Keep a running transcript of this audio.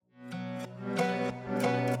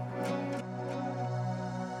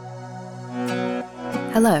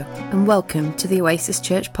Hello, and welcome to the Oasis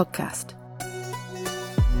Church podcast.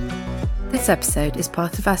 This episode is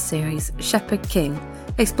part of our series Shepherd King,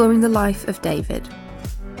 exploring the life of David.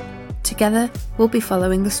 Together, we'll be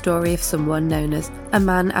following the story of someone known as a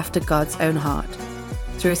man after God's own heart,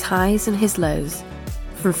 through his highs and his lows,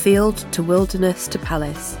 from field to wilderness to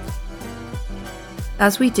palace.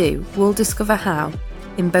 As we do, we'll discover how,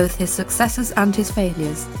 in both his successes and his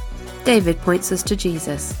failures, David points us to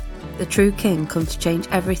Jesus, the true King come to change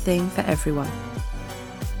everything for everyone.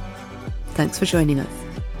 Thanks for joining us.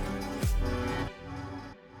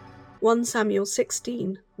 1 Samuel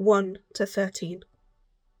 16, 1-13.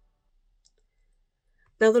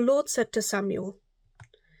 Now the Lord said to Samuel,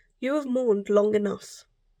 "You have mourned long enough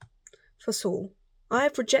for Saul. I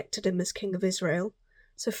have rejected him as king of Israel,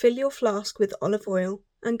 so fill your flask with olive oil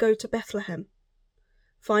and go to Bethlehem.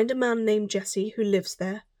 Find a man named Jesse who lives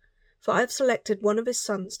there, for I have selected one of his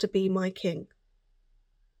sons to be my king."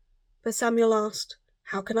 But Samuel asked,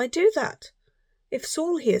 "How can I do that? If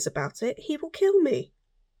Saul hears about it, he will kill me."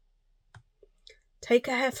 "Take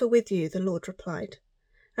a heifer with you," the Lord replied,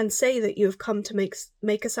 "and say that you have come to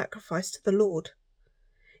make a sacrifice to the Lord.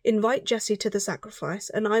 Invite Jesse to the sacrifice,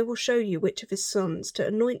 and I will show you which of his sons to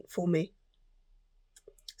anoint for me."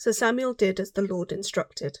 So Samuel did as the Lord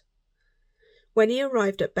instructed. When he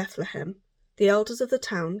arrived at Bethlehem, the elders of the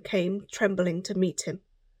town came trembling to meet him.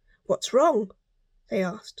 "What's wrong?" they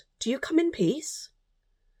asked. "Do you come in peace?"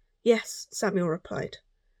 "Yes," Samuel replied.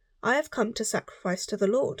 "I have come to sacrifice to the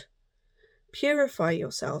Lord. Purify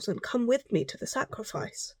yourselves and come with me to the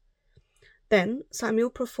sacrifice." Then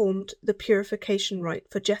Samuel performed the purification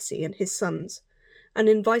rite for Jesse and his sons, and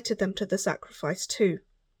invited them to the sacrifice too.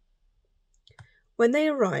 When they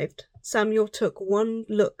arrived, Samuel took one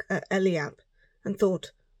look at Eliab and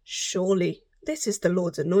thought, "Surely this is the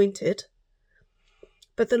Lord's anointed."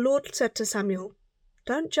 But the Lord said to Samuel,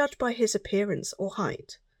 "Don't judge by his appearance or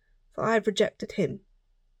height, for I have rejected him.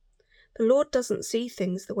 The Lord doesn't see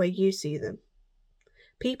things the way you see them.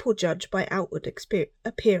 People judge by outward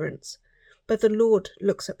appearance, but the Lord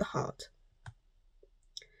looks at the heart."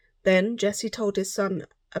 Then Jesse told his son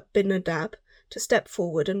Abinadab to step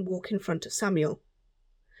forward and walk in front of Samuel.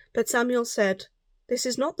 But Samuel said, "This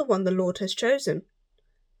is not the one the Lord has chosen."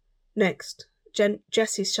 Next,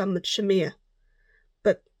 Jesse summoned Shemaiah.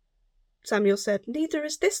 But Samuel said, "Neither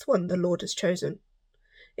is this one the Lord has chosen."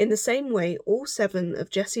 In the same way, all 7 of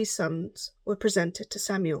Jesse's sons were presented to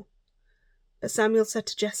Samuel. But Samuel said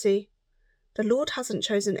to Jesse, "The Lord hasn't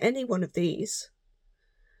chosen any one of these."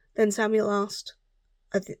 Then Samuel asked,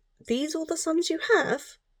 "Are these all the sons you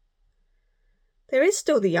have?" "There is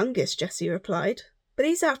still the youngest," Jesse replied, "but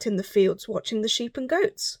he's out in the fields watching the sheep and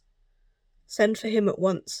goats." "Send for him at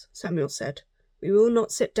once," Samuel said. "We will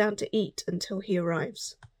not sit down to eat until he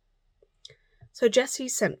arrives." So Jesse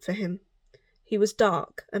sent for him. He was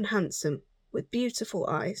dark and handsome, with beautiful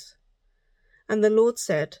eyes. And the Lord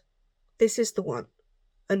said, "This is the one.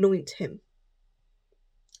 Anoint him."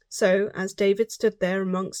 So, as David stood there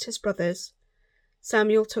amongst his brothers,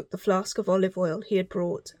 Samuel took the flask of olive oil he had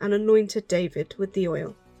brought and anointed David with the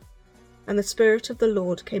oil. And the Spirit of the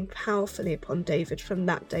Lord came powerfully upon David from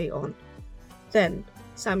that day on. Then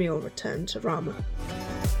Samuel returned to Ramah.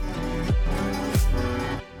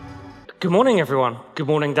 Good morning, everyone. Good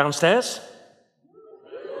morning downstairs.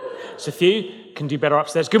 There's a few can do better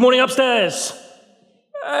upstairs. Good morning upstairs.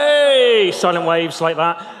 Hey, silent waves like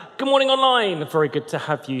that. Good morning online. Very good to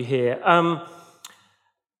have you here.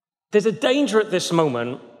 There's a danger at this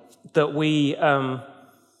moment that we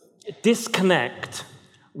disconnect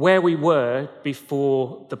where we were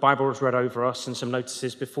before the Bible was read over us and some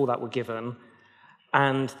notices before that were given,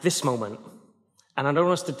 and this moment. And I don't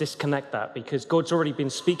want us to disconnect that, because God's already been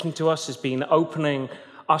speaking to us, has been opening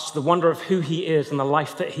us to the wonder of who he is and the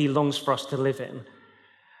life that he longs for us to live in.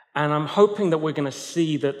 And I'm hoping that we're going to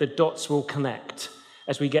see that the dots will connect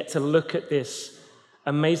as we get to look at this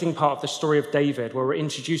amazing part of the story of David, where we're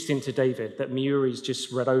introduced into David that Muri's just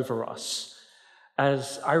read over us.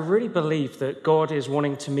 As I really believe that God is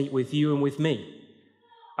wanting to meet with you and with me.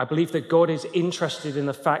 I believe that God is interested in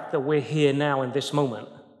the fact that we're here now in this moment.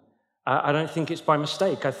 I don't think it's by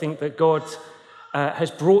mistake. I think that God has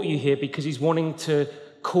brought you here because he's wanting to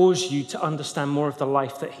cause you to understand more of the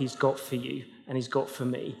life that he's got for you and he's got for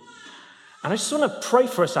me. And I just want to pray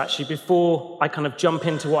for us, actually, before I kind of jump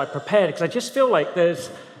into what I prepared, because I just feel like there's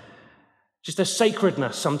just a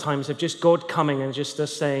sacredness sometimes of just God coming and just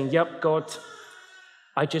us saying, "Yep, God,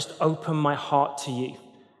 I just open my heart to you.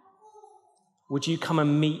 Would you come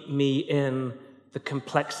and meet me in the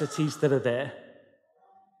complexities that are there?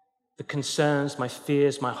 The concerns, my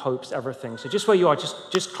fears, my hopes, everything." So just where you are,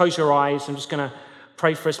 just close your eyes. I'm just going to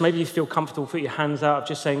pray for us. Maybe you feel comfortable, put your hands out of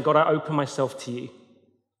just saying, God, I open myself to you.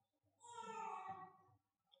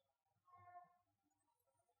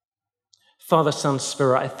 Father, Son,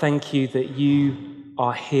 Spirit, I thank you that you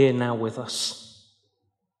are here now with us.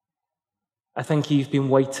 I thank you you've been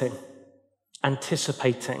waiting,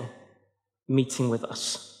 anticipating, meeting with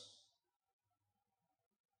us.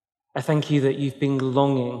 I thank you that you've been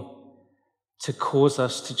longing to cause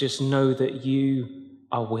us to just know that you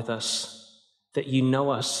are with us, that you know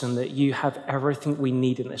us, and that you have everything we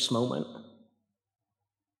need in this moment.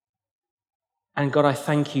 And God, I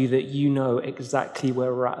thank you that you know exactly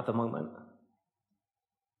where we're at the moment.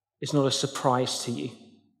 It's not a surprise to you.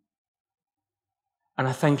 And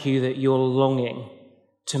I thank you that you're longing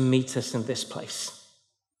to meet us in this place.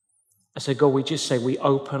 And so, God, we just say we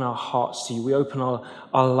open our hearts to you. We open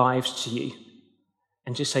our lives to you.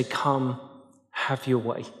 And just say, come, have your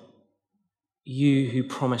way. You who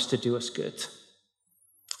promised to do us good.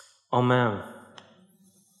 Amen.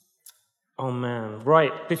 Amen.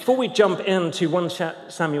 Right, before we jump into 1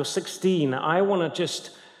 Samuel 16, I want to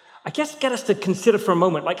just, get us to consider for a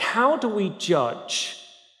moment, like, how do we judge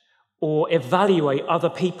or evaluate other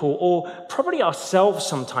people, or probably ourselves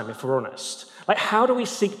sometime, if we're honest? Like, how do we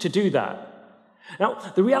seek to do that? Now,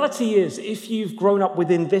 the reality is, if you've grown up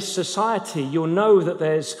within this society, you'll know that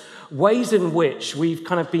there's ways in which we've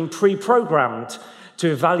kind of been pre-programmed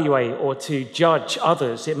to evaluate or to judge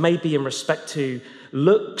others. It may be in respect to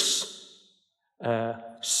looks,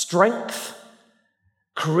 strength,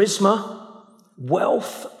 charisma,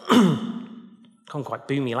 wealth, can't quite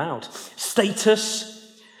boo me loud,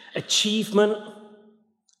 status, achievement,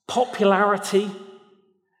 popularity.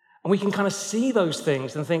 And we can kind of see those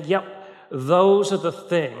things and think, yep, those are the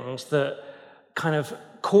things that kind of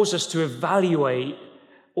cause us to evaluate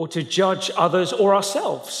or to judge others or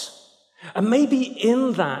ourselves. And maybe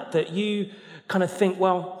in that you kind of think,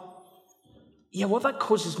 well, yeah, what that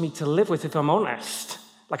causes me to live with, if I'm honest,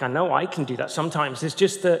 like I know I can do that sometimes, is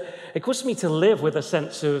just that it causes me to live with a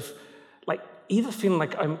sense of like either feeling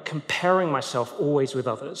like I'm comparing myself always with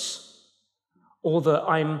others, or that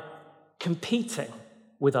I'm competing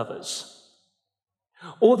with others.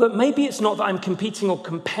 Or that maybe it's not that I'm competing or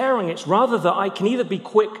comparing, it's rather that I can either be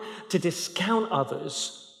quick to discount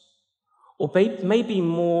others, or maybe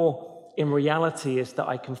more in reality is that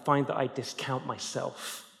I can find that I discount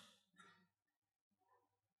myself.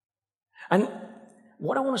 And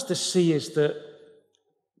what I want us to see is that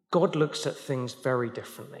God looks at things very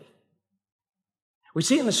differently. We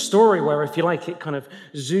see it in the story where, if you like, it kind of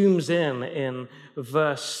zooms in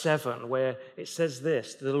verse 7, where it says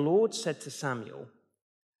this: the Lord said to Samuel,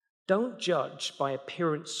 "Don't judge by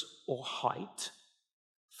appearance or height,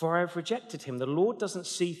 for I have rejected him." The Lord doesn't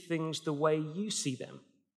see things the way you see them.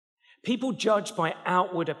 People judge by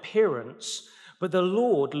outward appearance, but the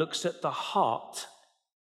Lord looks at the heart.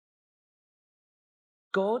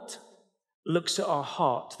 God looks at our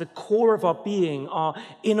heart, the core of our being, our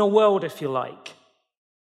inner world, if you like.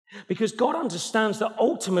 Because God understands that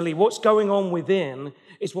ultimately what's going on within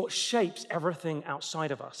is what shapes everything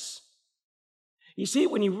outside of us. You see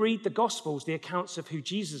it when you read the Gospels, the accounts of who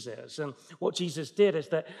Jesus is. And what Jesus did is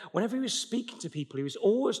that whenever he was speaking to people, he was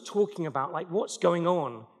always talking about like what's going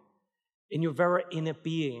on in your very inner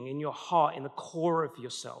being, in your heart, in the core of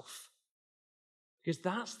yourself. Because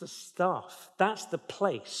that's the stuff, that's the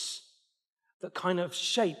place that kind of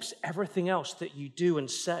shapes everything else that you do and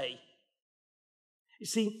say. You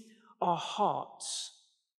see, our hearts,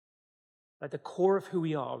 like the core of who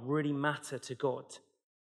we are, really matter to God.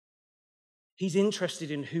 He's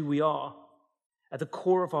interested in who we are at the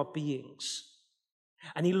core of our beings.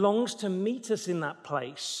 And he longs to meet us in that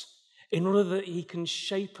place in order that he can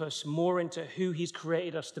shape us more into who he's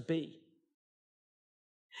created us to be.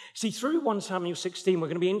 See, through 1 Samuel 16, we're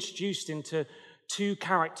going to be introduced into two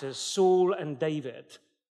characters, Saul and David.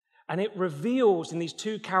 And it reveals in these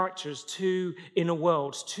two characters two inner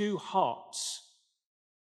worlds, two hearts.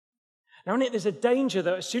 Now, in it, there's a danger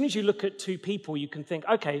that as soon as you look at two people, you can think,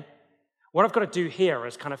 okay, what I've got to do here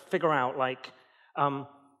is kind of figure out, like,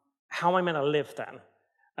 how I'm going to live then.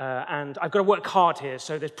 And I've got to work hard here,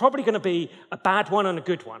 so there's probably going to be a bad one and a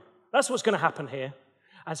good one. That's what's going to happen here.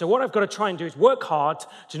 And so what I've got to try and do is work hard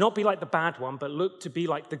to not be like the bad one, but look to be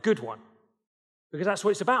like the good one. Because that's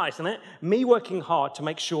what it's about, isn't it? Me working hard to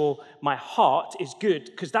make sure my heart is good,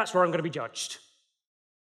 because that's where I'm going to be judged.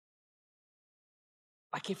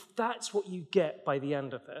 Like, if that's what you get by the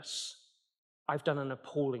end of this, I've done an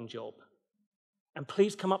appalling job. And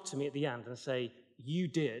please come up to me at the end and say, you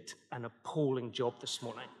did an appalling job this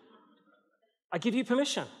morning. I give you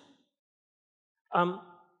permission.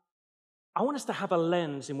 I want us to have a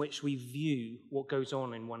lens in which we view what goes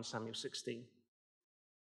on in 1 Samuel 16.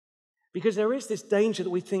 Because there is this danger that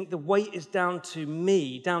we think the weight is down to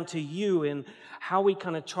me, down to you, in how we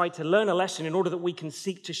kind of try to learn a lesson in order that we can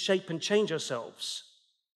seek to shape and change ourselves.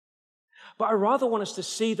 But I rather want us to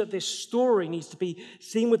see that this story needs to be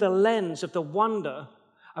seen with a lens of the wonder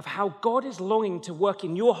of how God is longing to work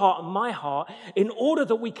in your heart and my heart in order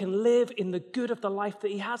that we can live in the good of the life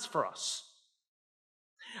that he has for us.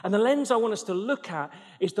 And the lens I want us to look at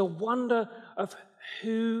is the wonder of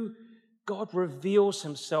who God reveals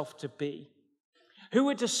himself to be. Who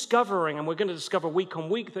we're discovering, and we're going to discover week on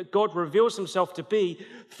week, that God reveals himself to be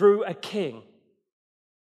through a king.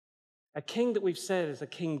 A king that we've said is a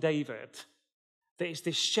King David, that is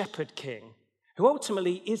this shepherd king, who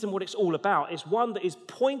ultimately isn't what it's all about. It's one that is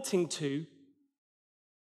pointing to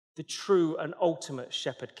the true and ultimate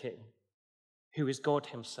shepherd king, who is God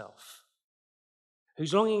himself,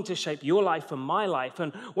 who's longing to shape your life and my life.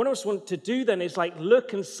 And what I just want to do then is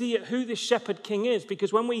look and see at who this shepherd king is,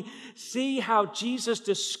 because when we see how Jesus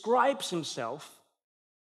describes himself,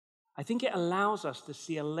 I think it allows us to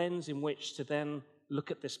see a lens in which to then look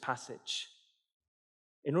at this passage,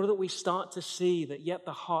 in order that we start to see that, yet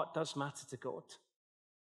the heart does matter to God.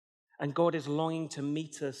 And God is longing to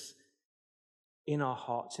meet us in our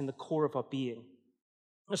hearts, in the core of our being.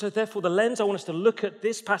 And so therefore, the lens I want us to look at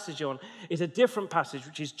this passage on is a different passage,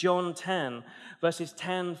 which is John 10, verses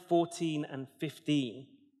 10, 14, and 15,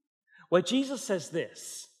 where Jesus says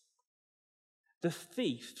this: "The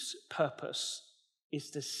thief's purpose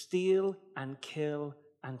is to steal and kill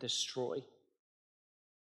and destroy.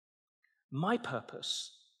 My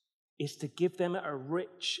purpose is to give them a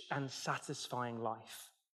rich and satisfying life.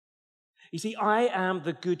 You see, I am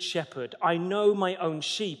the good shepherd. I know my own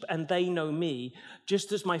sheep, and they know me,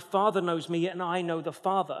 just as my Father knows me, and I know the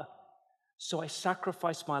Father. So I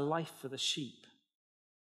sacrifice my life for the sheep."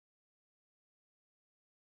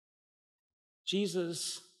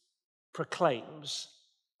 Jesus proclaims,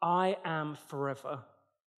 "I am forever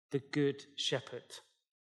the good shepherd.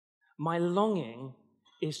 My longing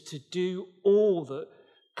is to do all that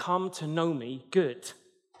come to know me good.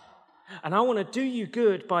 And I want to do you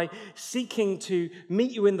good by seeking to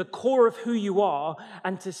meet you in the core of who you are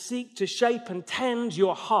and to seek to shape and tend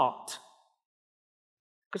your heart."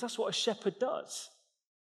 Because that's what a shepherd does.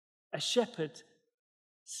 A shepherd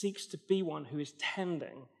seeks to be one who is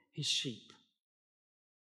tending his sheep.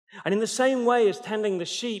 And in the same way as tending the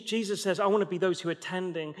sheep, Jesus says, I want to be those who's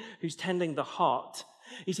tending the heart.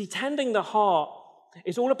 You see, tending the heart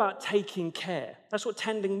is all about taking care. That's what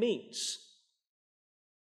tending means.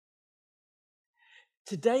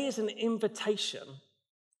 Today is an invitation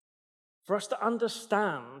for us to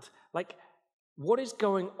understand, what is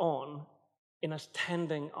going on in us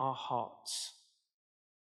tending our hearts.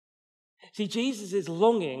 See, Jesus is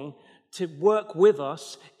longing to work with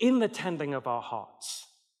us in the tending of our hearts.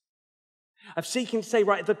 Of seeking to say,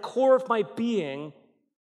 right, at the core of my being,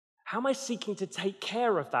 how am I seeking to take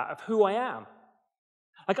care of that, of who I am?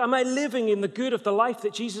 Am I living in the good of the life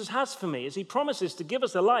that Jesus has for me, as he promises to give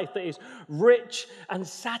us a life that is rich and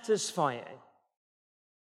satisfying?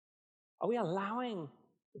 Are we allowing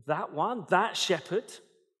that shepherd,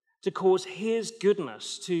 to cause his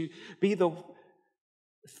goodness to be the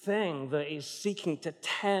thing that is seeking to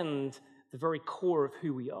tend the very core of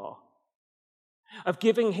who we are? Of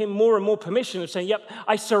giving him more and more permission, of saying, yep,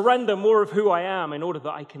 I surrender more of who I am in order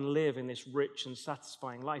that I can live in this rich and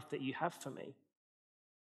satisfying life that you have for me.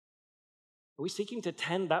 Are we seeking to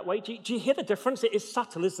tend that way? Do you hear the difference? It is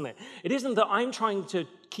subtle, isn't it? It isn't that I'm trying to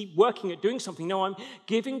keep working at doing something. No, I'm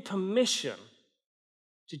giving permission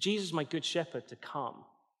to Jesus, my good shepherd, to come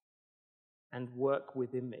and work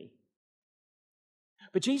within me.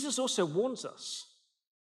 But Jesus also warns us.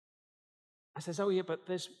 He says, oh yeah, but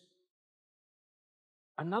there's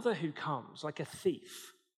another who comes, like a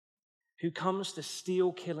thief, who comes to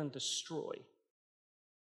steal, kill, and destroy.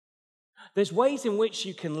 There's ways in which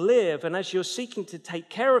you can live, and as you're seeking to take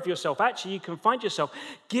care of yourself, actually you can find yourself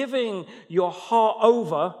giving your heart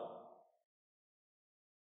over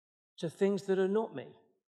to things that are not me,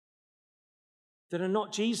 that are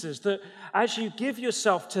not Jesus, that as you give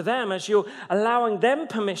yourself to them, as you're allowing them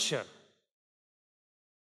permission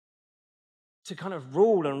to kind of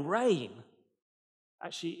rule and reign,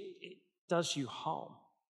 actually it does you harm.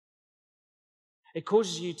 It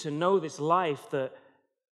causes you to know this life that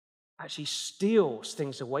actually steals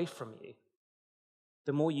things away from you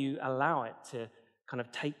the more you allow it to kind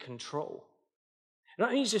of take control. It not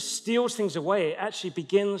only just steals things away, it actually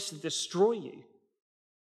begins to destroy you.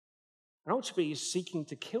 And ultimately is seeking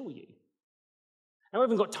to kill you. I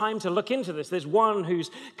haven't even got time to look into this. There's one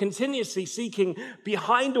who's continuously seeking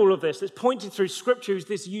behind all of this, that's pointed through Scripture, who's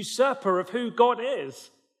this usurper of who God is,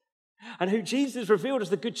 and who Jesus revealed as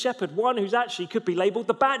the Good Shepherd, one who's actually could be labeled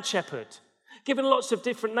the Bad Shepherd, given lots of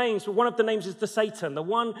different names, but one of the names is the Satan, the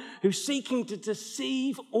one who's seeking to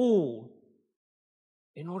deceive all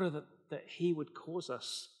in order that he would cause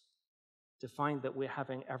us to find that we're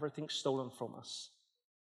having everything stolen from us,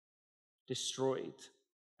 destroyed,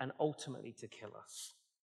 and ultimately to kill us.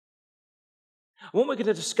 What we're going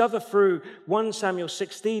to discover through 1 Samuel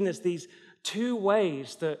 16 is these two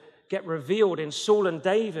ways that get revealed in Saul and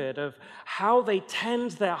David of how they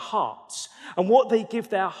tend their hearts, and what they give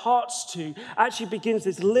their hearts to actually begins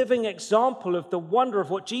this living example of the wonder of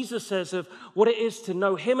what Jesus says of what it is to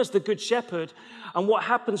know him as the Good Shepherd and what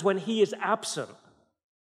happens when he is absent.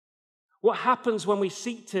 What happens when we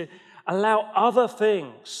seek to allow other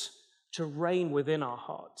things to reign within our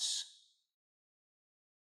hearts.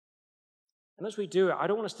 And as we do it, I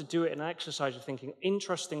don't want us to do it in an exercise of thinking,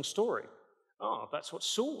 interesting story. Oh, that's what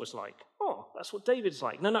Saul was like. Oh, that's what David's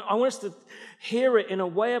like. No, I want us to hear it in a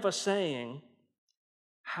way of us saying,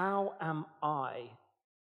 how am I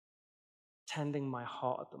tending my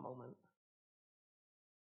heart at the moment?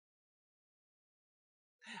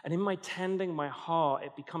 And in my tending my heart,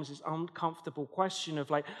 it becomes this uncomfortable question of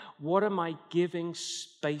like, what am I giving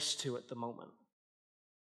space to at the moment?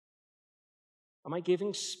 Am I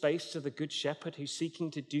giving space to the Good Shepherd who's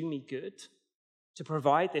seeking to do me good, to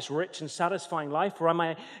provide this rich and satisfying life? Or am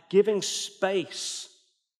I giving space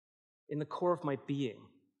in the core of my being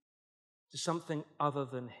to something other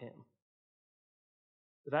than him?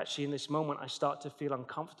 But actually in this moment, I start to feel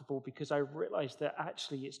uncomfortable because I realize that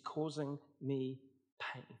actually it's causing me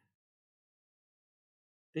pain.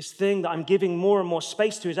 This thing that I'm giving more and more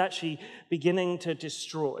space to is actually beginning to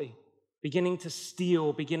destroy, beginning to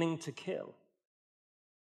steal, beginning to kill.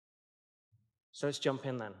 So let's jump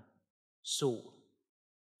in then. Saul.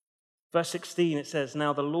 Verse 16, it says,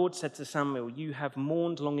 "Now the Lord said to Samuel, you have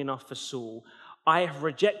mourned long enough for Saul. I have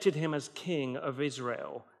rejected him as king of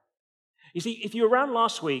Israel." You see, if you were around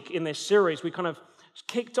last week in this series, we kind of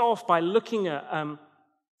kicked off by looking at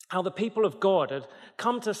how the people of God had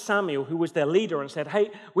come to Samuel, who was their leader, and said,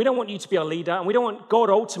 hey, we don't want you to be our leader, and we don't want God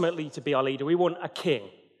ultimately to be our leader. We want a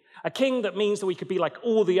king. A king that means that we could be like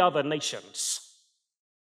all the other nations.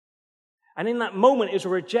 And in that moment, it was a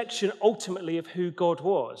rejection ultimately of who God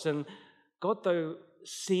was. And God, though,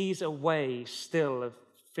 sees a way still of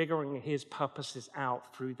figuring his purposes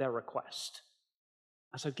out through their request.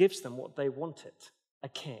 And so gives them what they wanted, a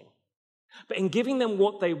king. But in giving them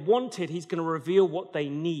what they wanted, he's going to reveal what they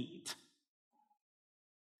need.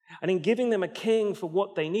 And in giving them a king for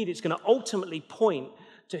what they need, it's going to ultimately point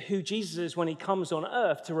to who Jesus is when he comes on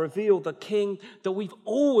earth to reveal the king that we've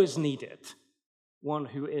always needed, one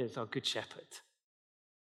who is our good shepherd.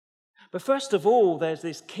 But first of all, there's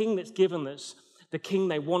this king that's given us the king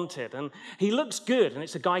they wanted. And he looks good, and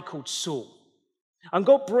it's a guy called Saul. And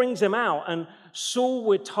God brings him out, and Saul,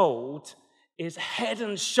 we're told, is head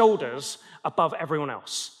and shoulders above everyone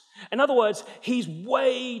else. In other words, he's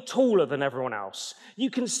way taller than everyone else.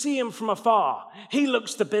 You can see him from afar. He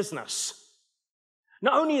looks the business.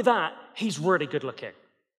 Not only that, he's really good looking.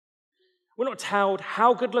 We're not told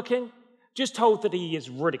how good looking, just told that he is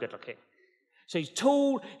really good looking. So he's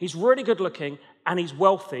tall, he's really good looking, and he's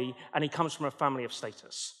wealthy, and he comes from a family of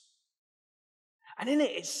status. And in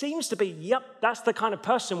it seems to be, yep, that's the kind of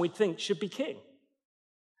person we think should be king.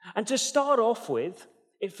 And to start off with,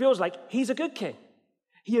 it feels like he's a good king.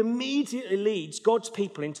 He immediately leads God's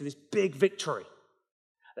people into this big victory.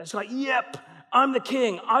 It's like, yep, I'm the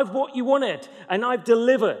king. I've what you wanted, and I've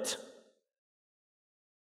delivered.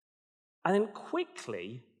 And then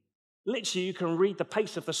quickly, literally you can read the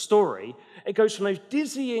pace of the story. It goes from those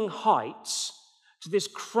dizzying heights to this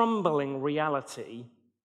crumbling reality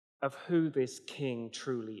of who this king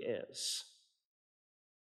truly is.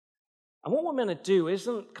 And what we're going to do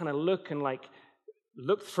isn't kind of look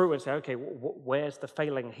through and say, okay, where's the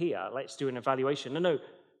failing here? Let's do an evaluation. No,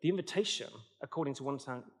 the invitation, according to 1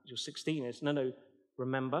 Samuel 16, is, no,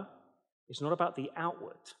 remember, it's not about the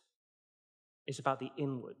outward. It's about the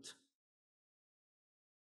inward.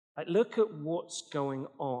 Like, look at what's going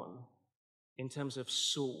on in terms of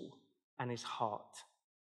Saul and his heart.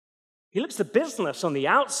 He looks the business on the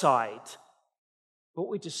outside, but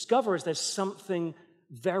what we discover is there's something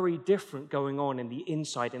very different going on in the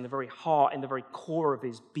inside, in the very heart, in the very core of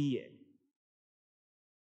his being.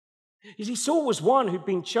 You see, Saul was one who'd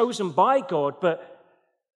been chosen by God, but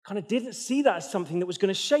kind of didn't see that as something that was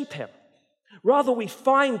going to shape him. Rather, we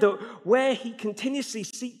find that where he continuously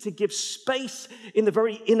seeks to give space in the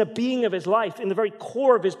very inner being of his life, in the very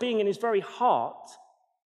core of his being, in his very heart,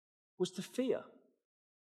 was to fear.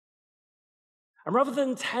 And rather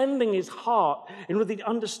than tending his heart in order to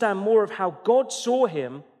understand more of how God saw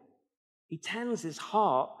him, he tends his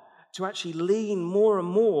heart to actually lean more and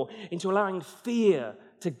more into allowing fear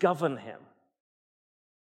to govern him.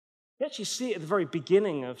 You actually see it at the very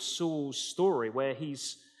beginning of Saul's story, where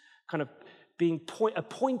he's kind of being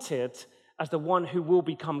appointed as the one who will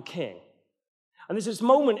become king. And there's this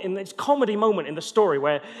moment in this comedy moment in the story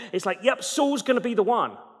where it's like, yep, Saul's going to be the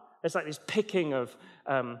one. There's like this picking of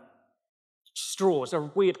straws, a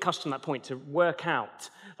weird custom at that point to work out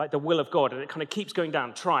like the will of God, and it kind of keeps going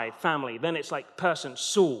down, tribe, family, then it's like person,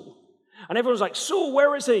 Saul. And everyone's like, Saul,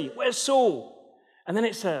 where is he? Where's Saul? And then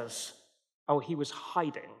it says, oh, he was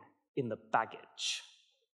hiding in the baggage.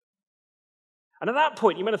 And at that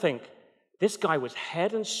point, you might think, this guy was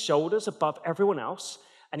head and shoulders above everyone else,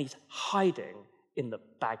 and he's hiding in the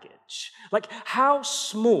baggage. Like, how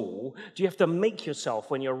small do you have to make yourself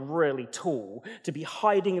when you're really tall to be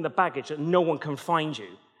hiding in the baggage that no one can find you?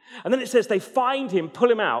 And then it says they find him,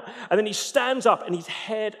 pull him out, and then he stands up and he's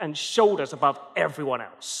head and shoulders above everyone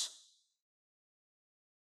else.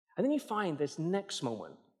 And then you find this next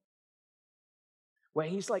moment where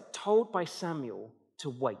he's like told by Samuel to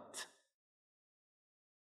wait.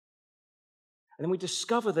 And then we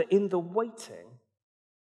discover that in the waiting,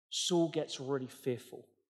 Saul gets really fearful.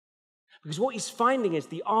 Because what he's finding is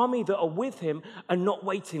the army that are with him are not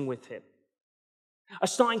waiting with him, are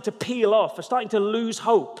starting to peel off, are starting to lose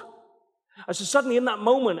hope. And so suddenly in that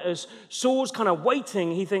moment, as Saul's kind of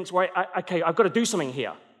waiting, he thinks, right, okay, I've got to do something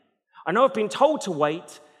here. I know I've been told to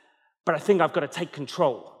wait, but I think I've got to take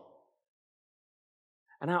control.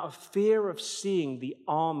 And out of fear of seeing the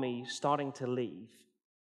army starting to leave,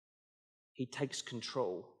 he takes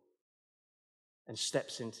control and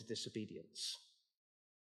steps into disobedience.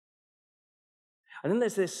 And then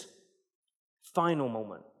there's this final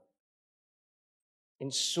moment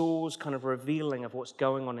in Saul's kind of revealing of what's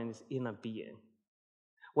going on in his inner being,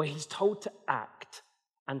 where he's told to act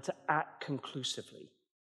and to act conclusively.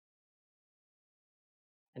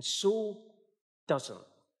 And Saul doesn't.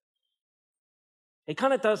 He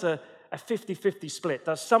kind of does a 50-50 split,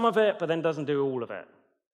 does some of it, but then doesn't do all of it.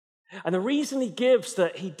 And the reason he gives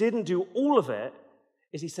that he didn't do all of it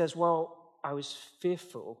is he says, well, I was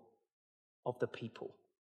fearful of the people.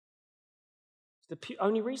 It's the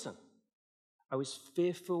only reason. I was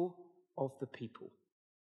fearful of the people.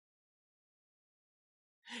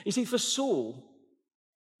 You see, for Saul,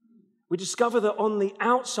 we discover that on the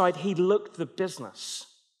outside he looked the business.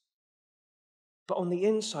 But on the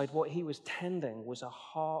inside, what he was tending was a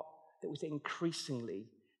heart that was increasingly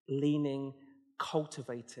leaning,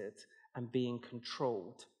 cultivated, and being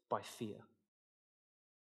controlled by fear.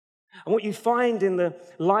 And what you find in the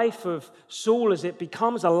life of Saul is it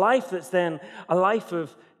becomes a life that's then a life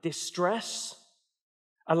of distress,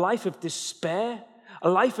 a life of despair, a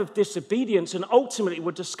life of disobedience, and ultimately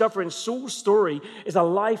we're discovering Saul's story is a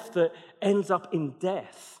life that ends up in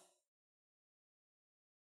death.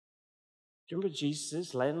 Do you remember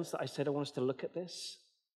Jesus' lens that I said I want us to look at this?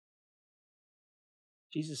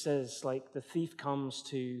 Jesus says, like, the thief comes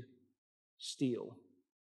to steal,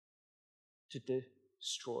 to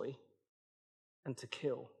destroy, and to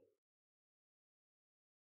kill.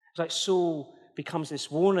 It's like Saul becomes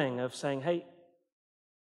this warning of saying, hey,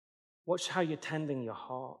 watch how you're tending your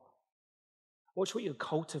heart. Watch what you're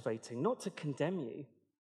cultivating, not to condemn you,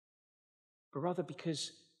 but rather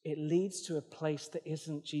because it leads to a place that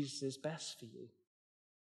isn't Jesus' best for you.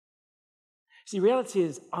 See, the reality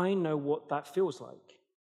is, I know what that feels like.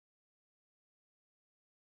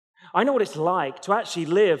 I know what it's like to actually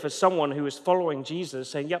live as someone who is following Jesus,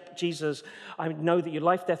 saying, yep, Jesus, I know that your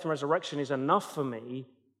life, death, and resurrection is enough for me,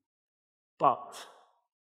 but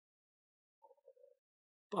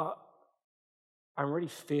I'm really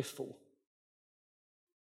fearful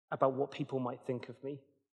about what people might think of me.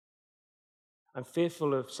 I'm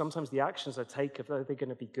fearful of sometimes the actions I take, if they're going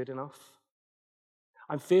to be good enough.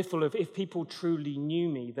 I'm fearful of if people truly knew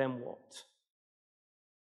me, then what?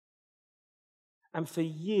 And for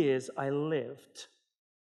years, I lived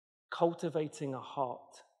cultivating a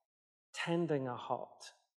heart, tending a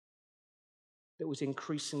heart that was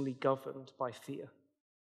increasingly governed by fear.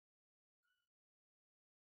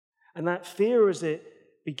 And that fear, as it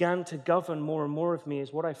began to govern more and more of me,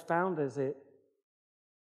 is what I found is it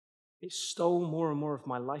stole more and more of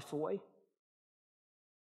my life away.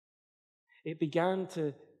 It began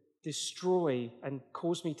to destroy and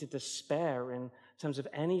cause me to despair in terms of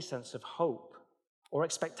any sense of hope or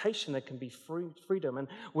expectation, there can be freedom, and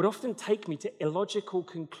would often take me to illogical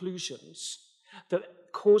conclusions that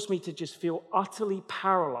cause me to just feel utterly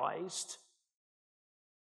paralyzed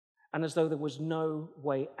and as though there was no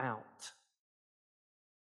way out.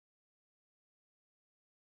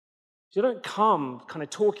 So you don't come kind of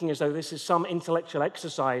talking as though this is some intellectual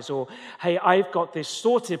exercise or, hey, I've got this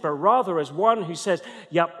sorted, but rather as one who says,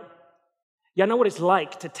 I know what it's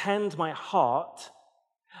like to tend my heart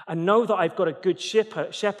and know that I've got a good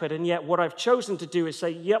shepherd, and yet what I've chosen to do is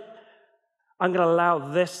say, I'm going to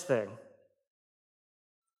allow this thing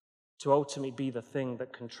to ultimately be the thing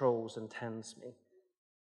that controls and tends me.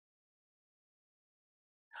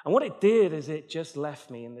 And what it did is it just left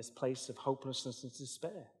me in this place of hopelessness and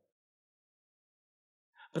despair.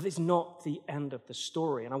 But it's not the end of the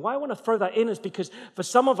story. And why I want to throw that in is because for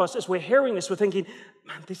some of us, as we're hearing this, we're thinking,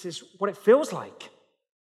 man, this is what it feels like.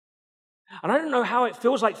 And I don't know how it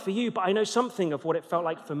feels like for you, but I know something of what it felt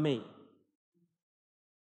like for me.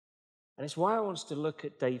 And it's why I want us to look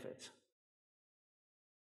at David.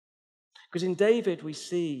 Because in David, we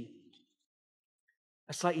see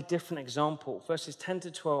a slightly different example. Verses 10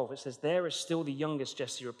 to 12, it says, there is still the youngest,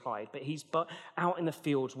 Jesse replied, but he's out in the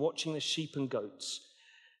fields watching the sheep and goats.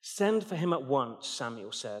 Send for him at once,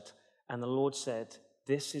 Samuel said. And the Lord said,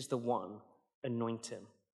 this is the one, anoint him.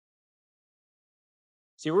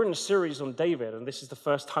 See, we're in a series on David, and this is the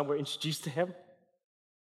first time we're introduced to him.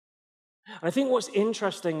 And I think what's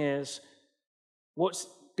interesting is what's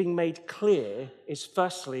being made clear is,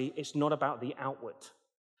 firstly, it's not about the outward.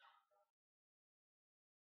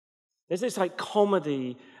 There's this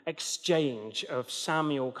comedy exchange of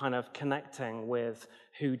Samuel kind of connecting with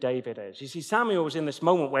who David is. You see, Samuel was in this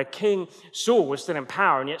moment where King Saul was still in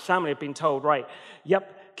power, and yet Samuel had been told,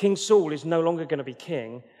 King Saul is no longer going to be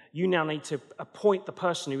king. You now need to appoint the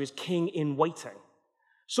person who is king in waiting.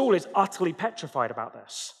 Saul is utterly petrified about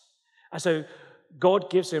this. And so God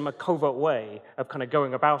gives him a covert way of kind of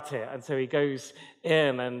going about it. And so he goes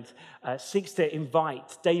in and seeks to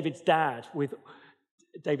invite David's dad with...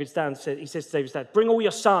 he says to David's dad, bring all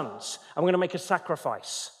your sons, and we're going to make a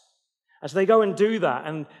sacrifice. And so they go and do that,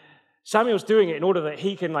 and Samuel's doing it in order that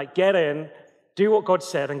he can get in, do what God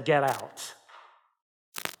said, and get out.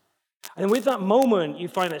 And with that moment, you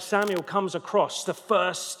find that Samuel comes across the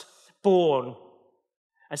firstborn.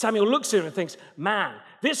 And Samuel looks at him and thinks, man,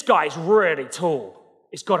 this guy's really tall.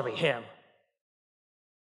 It's got to be him.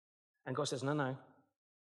 And God says, no,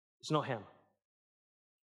 it's not him.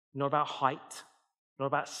 Not about height. Not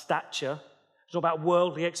about stature. It's not about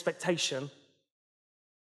worldly expectation.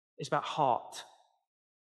 It's about heart.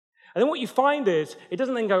 And then what you find is, it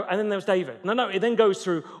doesn't then go, and then there's David. No, it then goes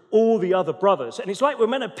through all the other brothers. And it's like we're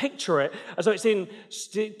meant to picture it as though it's in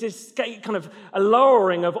this kind of a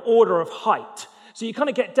lowering of order of height. So you kind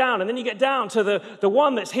of get down, and then you get down to the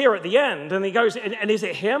one that's here at the end, and he goes, and is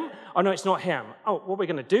it him? Oh, no, it's not him. Oh, what are we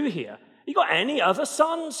going to do here? You got any other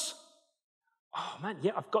sons? Oh, man,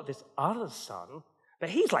 yeah, I've got this other son. But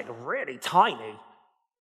he's really tiny.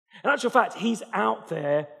 In actual fact, he's out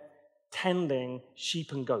there tending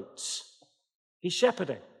sheep and goats. He's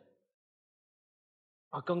shepherding.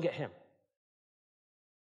 Oh, go and get him.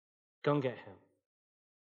 Go and get him.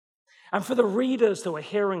 And for the readers that were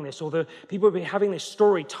hearing this, or the people who were having this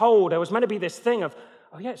story told, there was meant to be this thing of,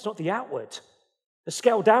 it's not the outward. The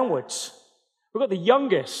scale downwards. We've got the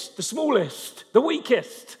youngest, the smallest, the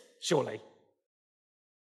weakest, surely.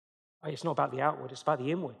 It's not about the outward, it's about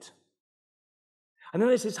the inward. And then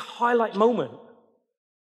there's this highlight moment.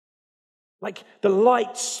 The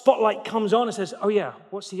spotlight comes on and says,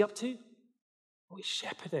 what's he up to? Oh, he's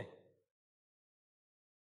shepherding.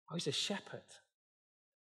 Oh, he's a shepherd.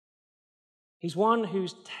 He's one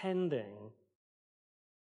who's tending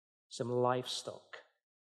some livestock.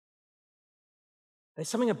 There's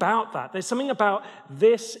something about that. There's something about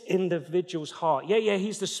this individual's heart. Yeah,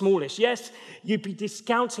 he's the smallest. Yes, you'd be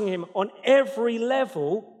discounting him on every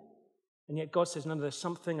level. And yet God says, no, there's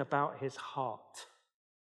something about his heart.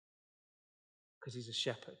 Because he's a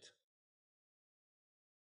shepherd.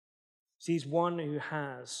 See, he's one who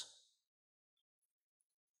has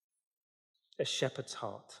a shepherd's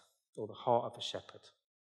heart, or the heart of a shepherd.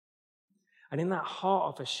 And in that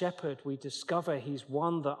heart of a shepherd, we discover he's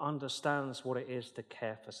one that understands what it is to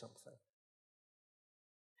care for something.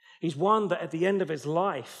 He's one that at the end of his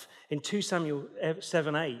life, in 2 Samuel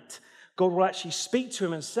 7:8, God will actually speak to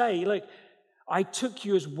him and say, look, I took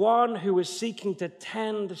you as one who was seeking to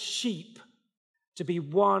tend sheep to be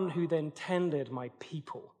one who then tended my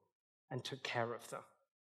people and took care of them.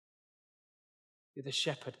 You're the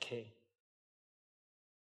shepherd king.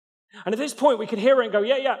 And at this point, we could hear it and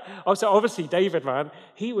go, Oh, so obviously David, man,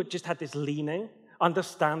 he would just had this leaning.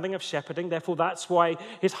 understanding of shepherding. Therefore, that's why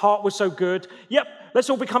his heart was so good. Yep, let's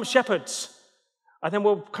all become shepherds. And then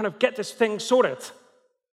we'll kind of get this thing sorted.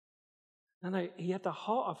 No, he had the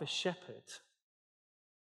heart of a shepherd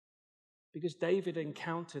because David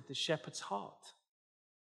encountered the shepherd's heart.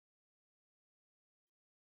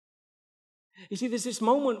 You see, there's this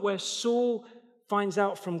moment where Saul finds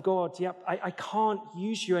out from God, yep, I can't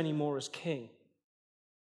use you anymore as king.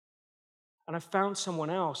 And I found someone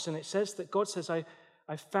else. And it says that God says, I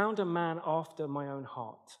found a man after my own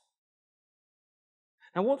heart.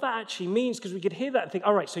 Now, what that actually means, because we could hear that and think,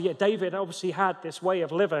 all right, so yeah, David obviously had this way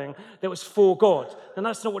of living that was for God. And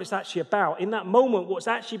that's not what it's actually about. In that moment, what's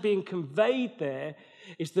actually being conveyed there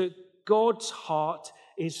is that God's heart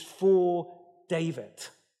is for David.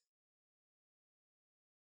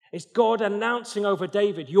 It's God announcing over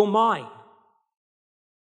David, you're mine.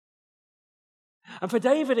 And for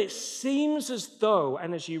David, it seems as though,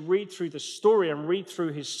 and as you read through the story and read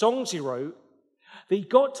through his songs he wrote, that he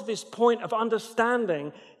got to this point of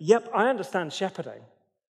understanding, yep, I understand shepherding,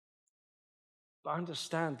 but I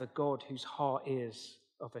understand the God whose heart is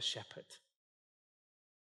of a shepherd.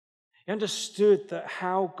 He understood that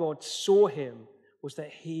how God saw him was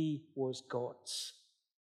that he was God's.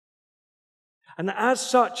 And as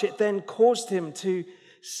such, it then caused him to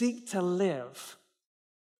seek to live,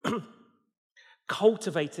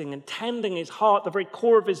 cultivating and tending his heart, the very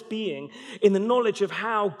core of his being, in the knowledge of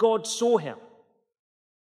how God saw him.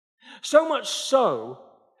 So much so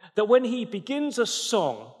that when he begins a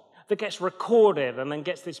song that gets recorded and then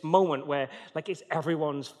gets this moment where, like, it's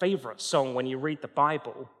everyone's favorite song when you read the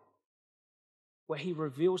Bible, where he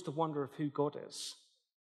reveals the wonder of who God is.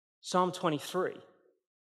 Psalm 23. And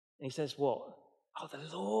he says what? Oh,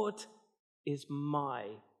 the Lord is my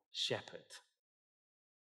shepherd.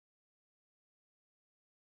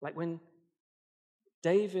 Like when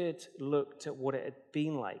David looked at what it had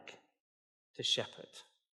been like to shepherd,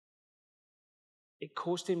 it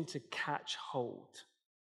caused him to catch hold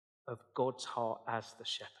of God's heart as the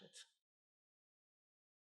shepherd.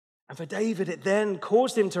 And for David, it then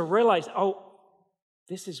caused him to realize, oh,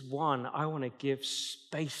 this is one I want to give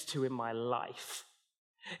space to in my life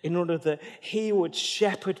in order that he would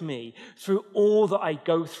shepherd me through all that I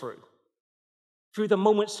go through the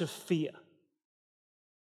moments of fear,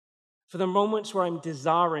 for the moments where I'm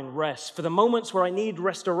desiring rest, for the moments where I need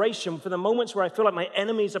restoration, for the moments where I feel like my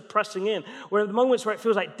enemies are pressing in, where the moments where it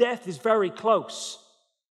feels like death is very close.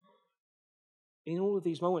 In all of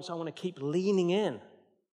these moments, I want to keep leaning in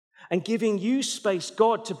and giving you space,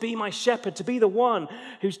 God, to be my shepherd, to be the one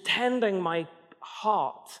who's tending my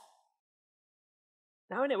heart.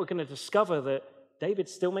 Now in it, we're going to discover that David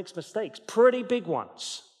still makes mistakes, pretty big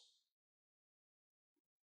ones.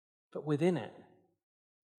 But within it,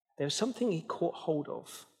 there was something he caught hold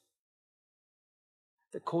of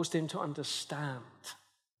that caused him to understand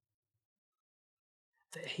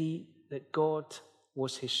that God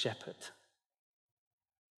was his shepherd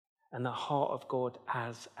and the heart of God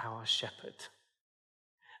as our shepherd.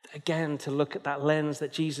 Again, to look at that lens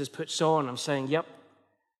that Jesus puts on, I'm saying, yep,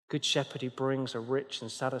 good shepherd who brings a rich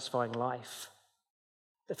and satisfying life.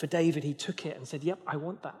 That for David, he took it and said, yep, I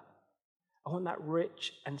want that. I want that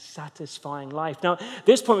rich and satisfying life. Now, at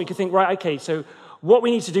this point, we could think, right, okay, so what we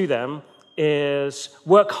need to do then is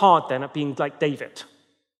work hard then at being like David.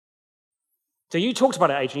 So you talked about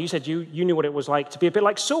it, Adrian. You said you knew what it was like to be a bit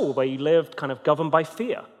like Saul, where you lived kind of governed by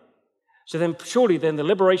fear. So then surely then the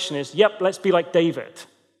liberation is, yep, let's be like David.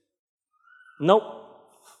 Nope.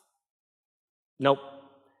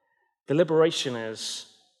 The liberation is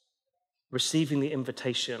receiving the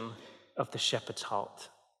invitation of the shepherd's heart.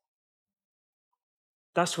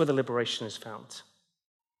 That's where the liberation is found.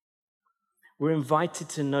 We're invited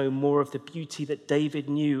to know more of the beauty that David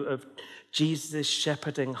knew of Jesus'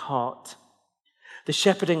 shepherding heart. The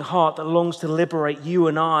shepherding heart that longs to liberate you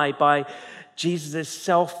and I by Jesus'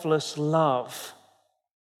 selfless love.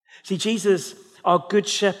 See, Jesus, our good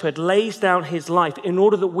shepherd, lays down his life in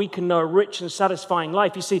order that we can know a rich and satisfying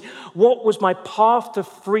life. You see, what was my path to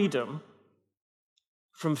freedom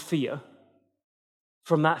from fear,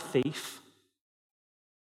 from that thief?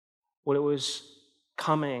 Well, it was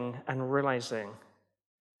coming and realizing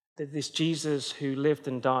that this Jesus who lived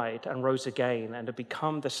and died and rose again and had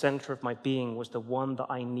become the center of my being was the one that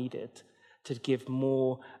I needed to give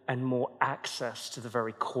more and more access to the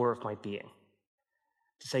very core of my being.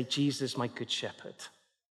 To say, Jesus, my good shepherd,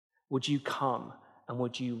 would you come and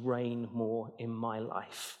would you reign more in my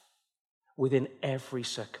life within every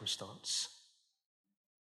circumstance?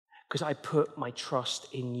 Because I put my trust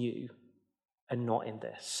in you and not in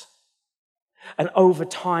this. And over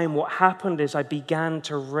time, what happened is I began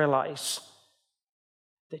to realize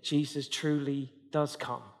that Jesus truly does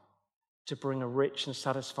come to bring a rich and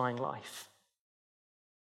satisfying life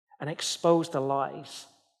and expose the lies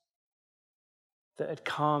that had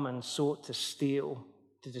come and sought to steal,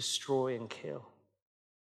 to destroy and kill.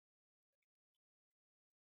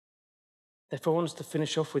 Therefore, I want us to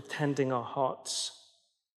finish off with tending our hearts.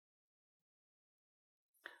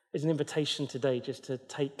 It's an invitation today just to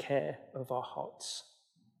take care of our hearts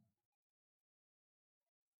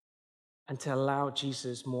and to allow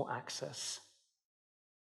Jesus more access.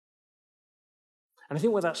 And I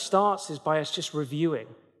think where that starts is by us just reviewing,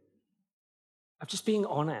 of just being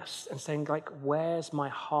honest and saying, like, where's my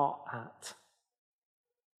heart at?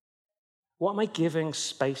 What am I giving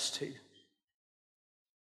space to?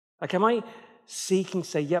 Like, am I seeking to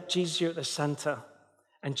say, yep, Jesus, you're at the center,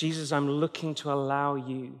 and Jesus, I'm looking to allow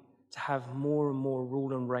you to have more and more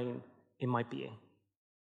rule and reign in my being?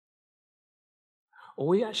 Or are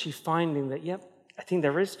we actually finding that, yep, I think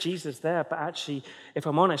there is Jesus there, but actually, if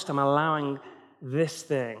I'm honest, I'm allowing this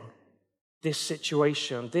thing, this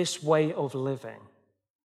situation, this way of living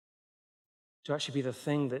to actually be the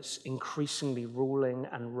thing that's increasingly ruling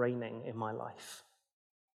and reigning in my life?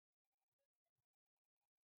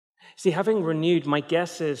 See, having renewed, my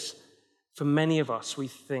guess is for many of us, we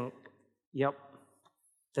think, yep,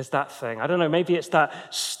 there's that thing. I don't know, maybe it's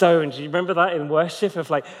that stone. Do you remember that in worship of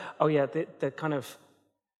like, oh yeah, the kind of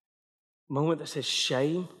moment that says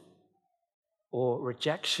shame or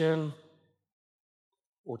rejection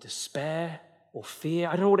or despair or fear?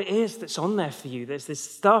 I don't know what it is that's on there for you. There's this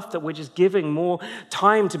stuff that we're just giving more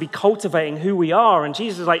time to be cultivating who we are. And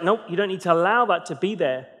Jesus is like, nope, you don't need to allow that to be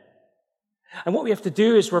there. And what we have to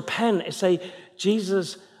do is repent and say,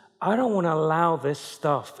 Jesus, I don't want to allow this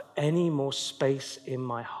stuff any more space in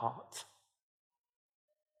my heart.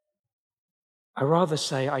 I rather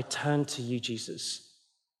say, I turn to you, Jesus,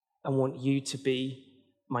 and want you to be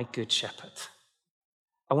my good shepherd.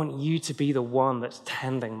 I want you to be the one that's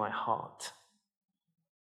tending my heart.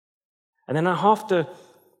 And then after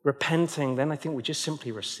repenting, then I think we just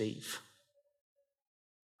simply receive.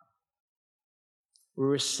 We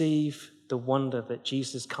receive the wonder that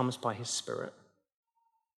Jesus comes by his Spirit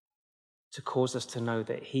to cause us to know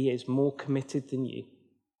that he is more committed than you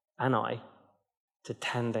and I to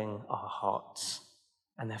tending our hearts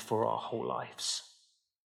and therefore our whole lives.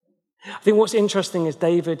 I think what's interesting is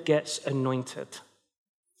David gets anointed.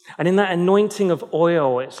 And in that anointing of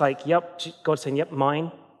oil, it's like, yep, God's saying, yep,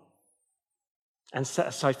 mine, and set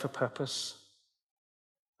aside for purpose.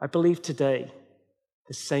 I believe today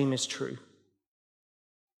the same is true,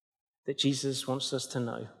 that Jesus wants us to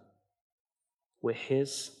know we're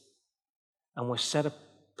his and we're set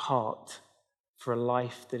apart for a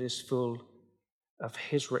life that is full of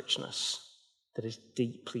his richness, that is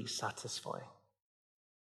deeply satisfying.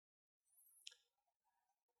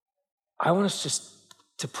 I want us just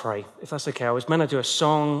to pray, if that's okay. I was meant to do a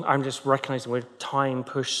song. I'm just recognizing we're time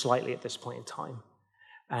pushed slightly at this point in time.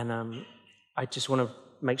 And I just want to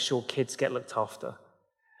make sure kids get looked after.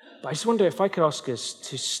 But I just wonder if I could ask us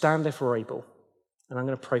to stand if we're able. And I'm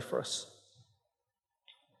going to pray for us.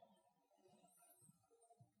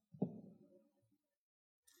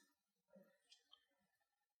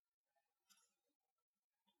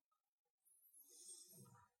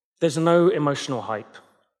 There's no emotional hype.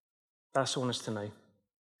 That's what I want us to know.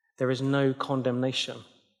 There is no condemnation.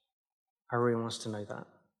 I really want us to know that.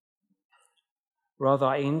 Rather,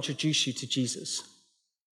 I introduce you to Jesus,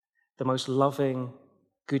 the most loving,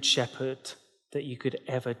 good shepherd that you could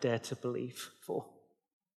ever dare to believe for.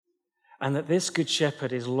 And that this good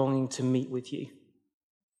shepherd is longing to meet with you.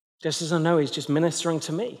 Just as I know he's just ministering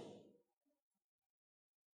to me.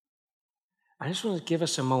 I just want to give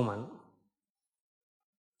us a moment.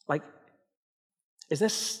 Like, is there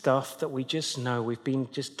stuff that we just know we've been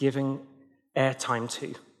just giving airtime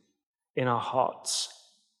to in our hearts?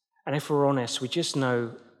 And if we're honest, we just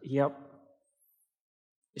know, yep,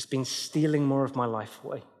 it's been stealing more of my life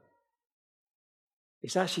away.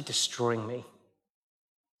 It's actually destroying me.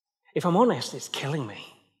 If I'm honest, it's killing me.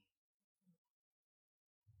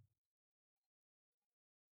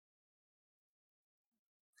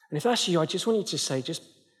 And if that's you, I just want you to say, just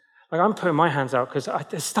like I'm putting my hands out because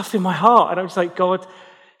there's stuff in my heart. And I'm just like, God,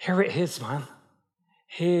 here it is, man.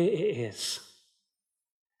 Here it is.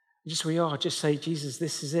 Just where you are, just say, Jesus,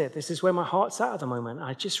 this is it. This is where my heart's at the moment.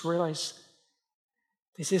 I just realize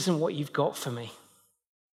this isn't what you've got for me.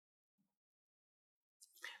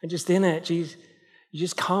 And just in it, Jesus, you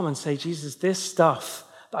just come and say, Jesus, this stuff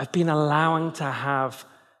that I've been allowing to have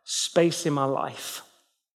space in my life,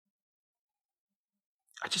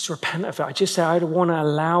 I just repent of it. I just say, I don't want to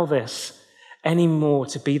allow this anymore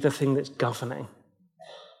to be the thing that's governing.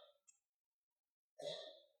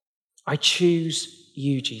 I choose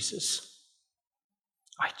you, Jesus.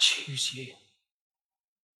 I choose you.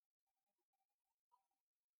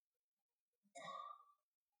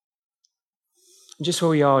 And just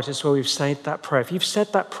where we are, just where we've said that prayer, if you've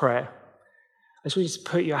said that prayer, I just want you to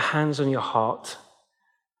put your hands on your heart,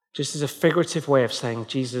 just as a figurative way of saying,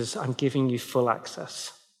 Jesus, I'm giving you full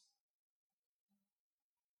access.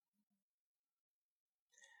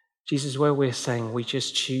 Jesus, where we're saying we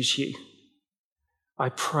just choose you, I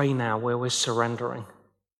pray now where we're surrendering.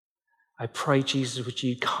 I pray, Jesus, would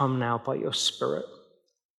you come now by your Spirit?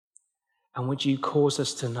 And would you cause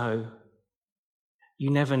us to know you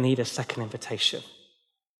never need a second invitation.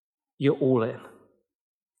 You're all in.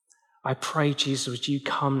 I pray, Jesus, would you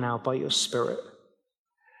come now by your Spirit?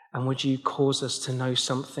 And would you cause us to know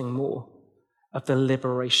something more of the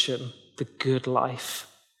liberation, the good life,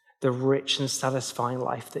 the rich and satisfying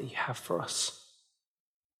life that you have for us?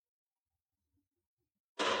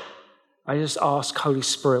 I just ask, Holy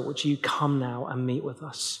Spirit, would you come now and meet with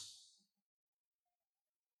us?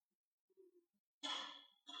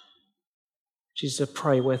 Jesus, I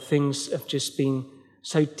pray where things have just been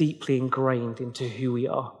so deeply ingrained into who we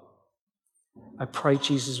are. I pray,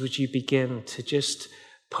 Jesus, would you begin to just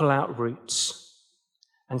pull out roots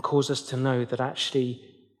and cause us to know that actually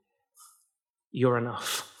you're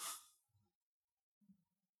enough.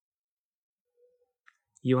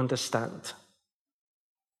 You understand.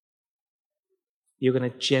 You're going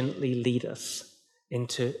to gently lead us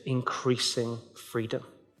into increasing freedom.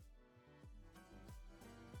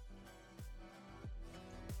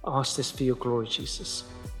 Ask this for your glory, Jesus.